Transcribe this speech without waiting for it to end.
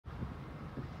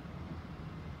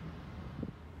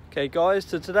Okay guys,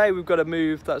 so today we've got a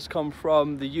move that's come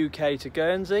from the UK to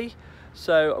Guernsey.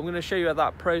 So I'm going to show you how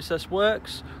that process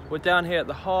works. We're down here at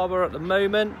the harbour at the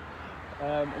moment.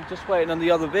 I'm just waiting on the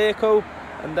other vehicle,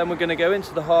 and then we're going to go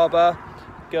into the harbour,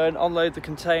 go and unload the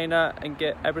container and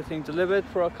get everything delivered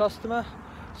for our customer.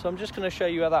 So I'm just going to show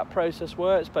you how that process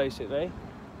works basically.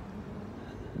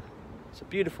 It's a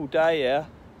beautiful day here.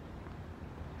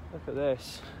 Look at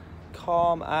this,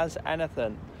 calm as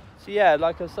anything. So yeah,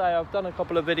 like I say, I've done a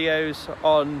couple of videos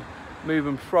on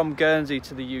moving from Guernsey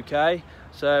to the UK,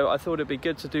 so I thought it'd be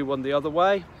good to do one the other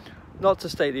way. Not to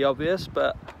state the obvious,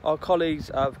 but our colleagues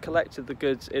have collected the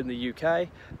goods in the UK,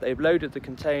 they've loaded the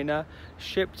container,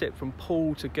 shipped it from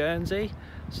Poole to Guernsey,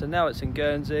 so now it's in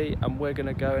Guernsey and we're going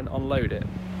to go and unload it.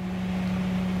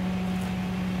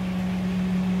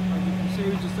 As you can see,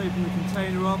 we just opened the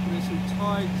container up and it's all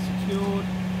tight, secured.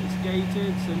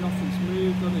 Gated, so nothing's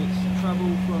moved on its travel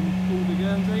from Poole to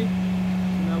Guernsey.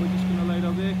 So now we're just going to load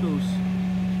our vehicles.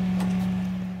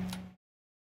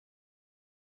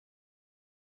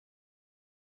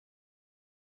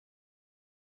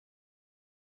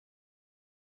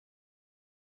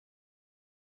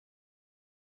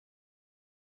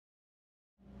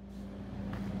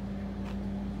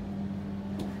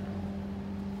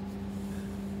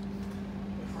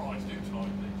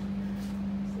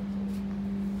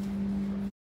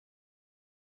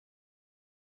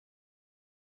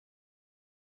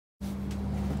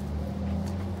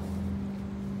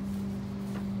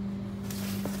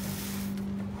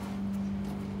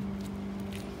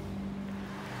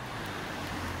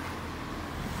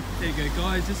 There you go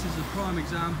guys, this is a prime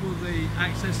example of the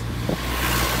access...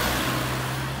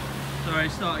 Sorry,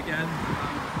 start again.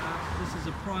 This is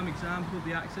a prime example of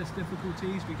the access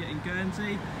difficulties we get in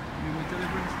Guernsey. We're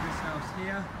delivering to this house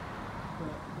here.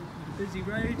 But a busy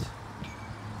road,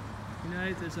 you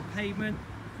know, there's a pavement.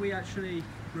 If we actually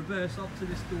reverse up to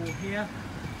this door here,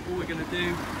 all we're going to do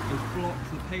is block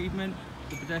the pavement.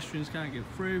 The pedestrians can't get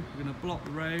through. We're going to block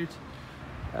the road.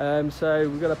 So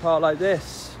we're going to park like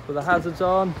this with the hazards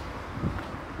on.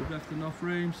 We've left enough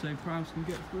room so prams can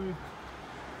get through.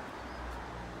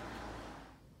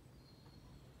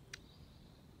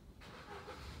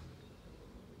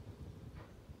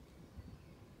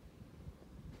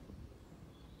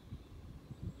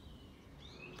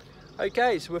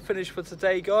 Okay, so we're finished for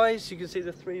today guys. You can see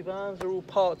the 3 vans are all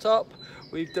parked up.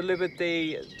 We've delivered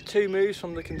the 2 moves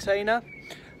from the container.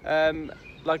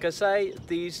 Like I say,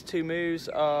 these 2 moves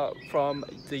are from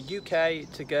the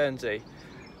UK to Guernsey,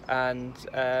 and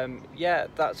yeah,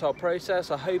 that's our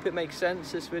process. I hope it makes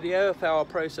sense, this video, of how our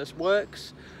process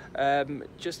works.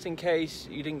 Just in case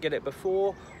you didn't get it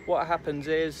before, what happens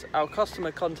is our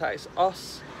customer contacts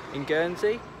us in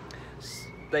Guernsey.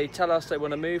 They tell us they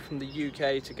want to move from the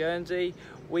UK to Guernsey.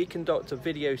 We conduct a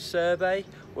video survey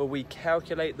where we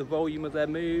calculate the volume of their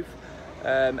move,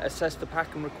 assess the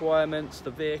packing requirements, the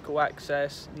vehicle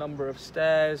access, number of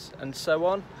stairs and so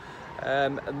on,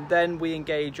 and then we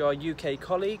engage our UK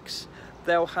colleagues.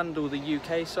 They'll handle the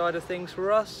UK side of things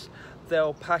for us.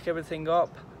 They'll pack everything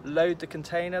up, load the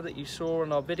container that you saw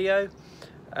in our video,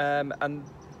 and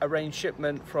arrange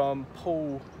shipment from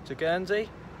Poole to Guernsey.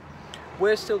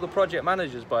 We're still the project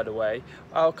managers, by the way.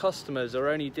 Our customers are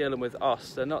only dealing with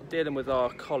us. They're not dealing with our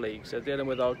colleagues. They're dealing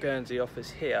with our Guernsey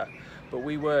office here. But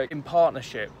we work in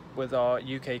partnership with our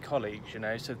UK colleagues, you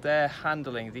know, so they're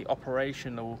handling the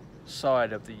operational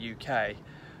side of the UK.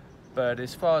 But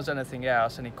as far as anything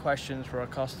else, any questions for our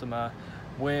customer,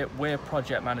 we're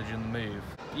project managing the move.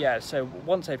 Yeah, so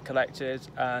once they've collected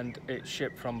and it's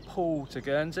shipped from Poole to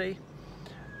Guernsey,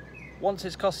 once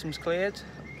it's customs cleared,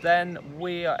 then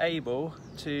we are able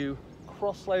to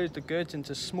cross-load the goods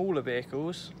into smaller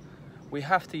vehicles. We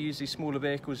have to use these smaller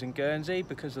vehicles in Guernsey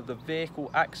because of the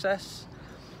vehicle access.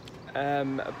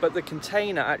 But the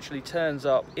container actually turns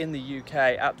up in the UK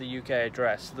at the UK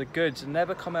address. The goods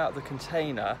never come out of the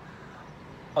container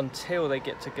until they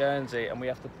get to Guernsey, and we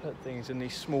have to put things in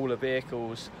these smaller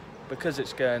vehicles because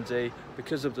it's Guernsey,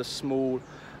 because of the small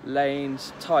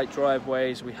lanes, tight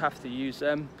driveways, we have to use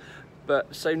them.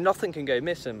 But so nothing can go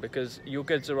missing because your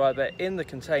goods are either in the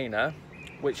container,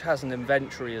 which has an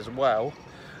inventory as well,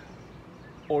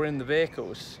 or in the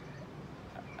vehicles.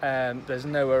 There's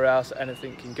nowhere else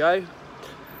anything can go.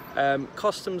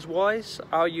 Customs wise,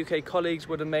 our UK colleagues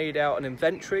would have made out an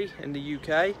inventory in the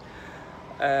UK,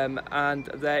 and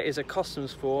there is a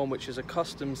customs form, which is a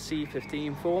customs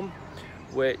C15 form,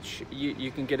 which you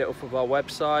can get it off of our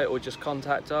website or just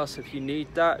contact us if you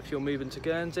need that. If you're moving to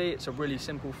Guernsey, it's a really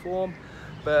simple form,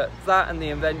 but that and the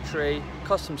inventory,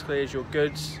 customs clears your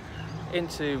goods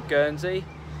into Guernsey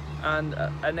and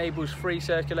enables free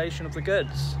circulation of the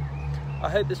goods. I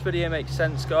hope this video makes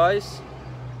sense, guys.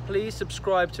 Please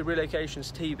subscribe to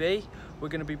Relocations TV. We're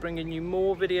going to be bringing you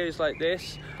more videos like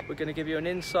this. We're going to give you an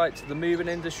insight to the moving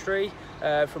industry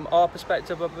from our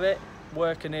perspective of it,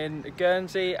 working in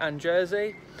Guernsey and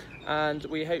Jersey, and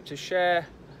we hope to share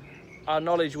our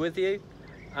knowledge with you,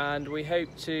 and we hope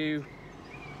you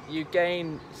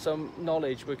gain some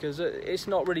knowledge, because it's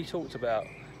not really talked about,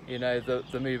 you know,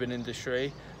 the moving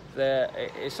industry.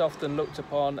 It's often looked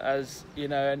upon as, you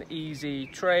know, an easy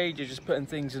trade. You're just putting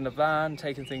things in a van,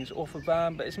 taking things off a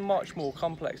van, but it's much more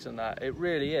complex than that. It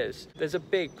really is. There's a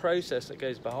big process that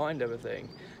goes behind everything,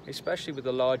 especially with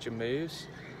the larger moves,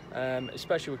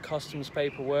 especially with customs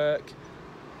paperwork.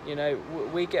 You know,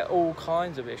 we get all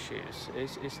kinds of issues.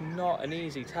 It's not an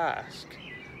easy task,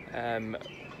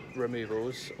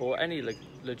 removals, or any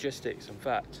logistics, in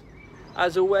fact.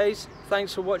 As always,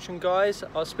 thanks for watching, guys.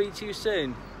 I'll speak to you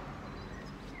soon.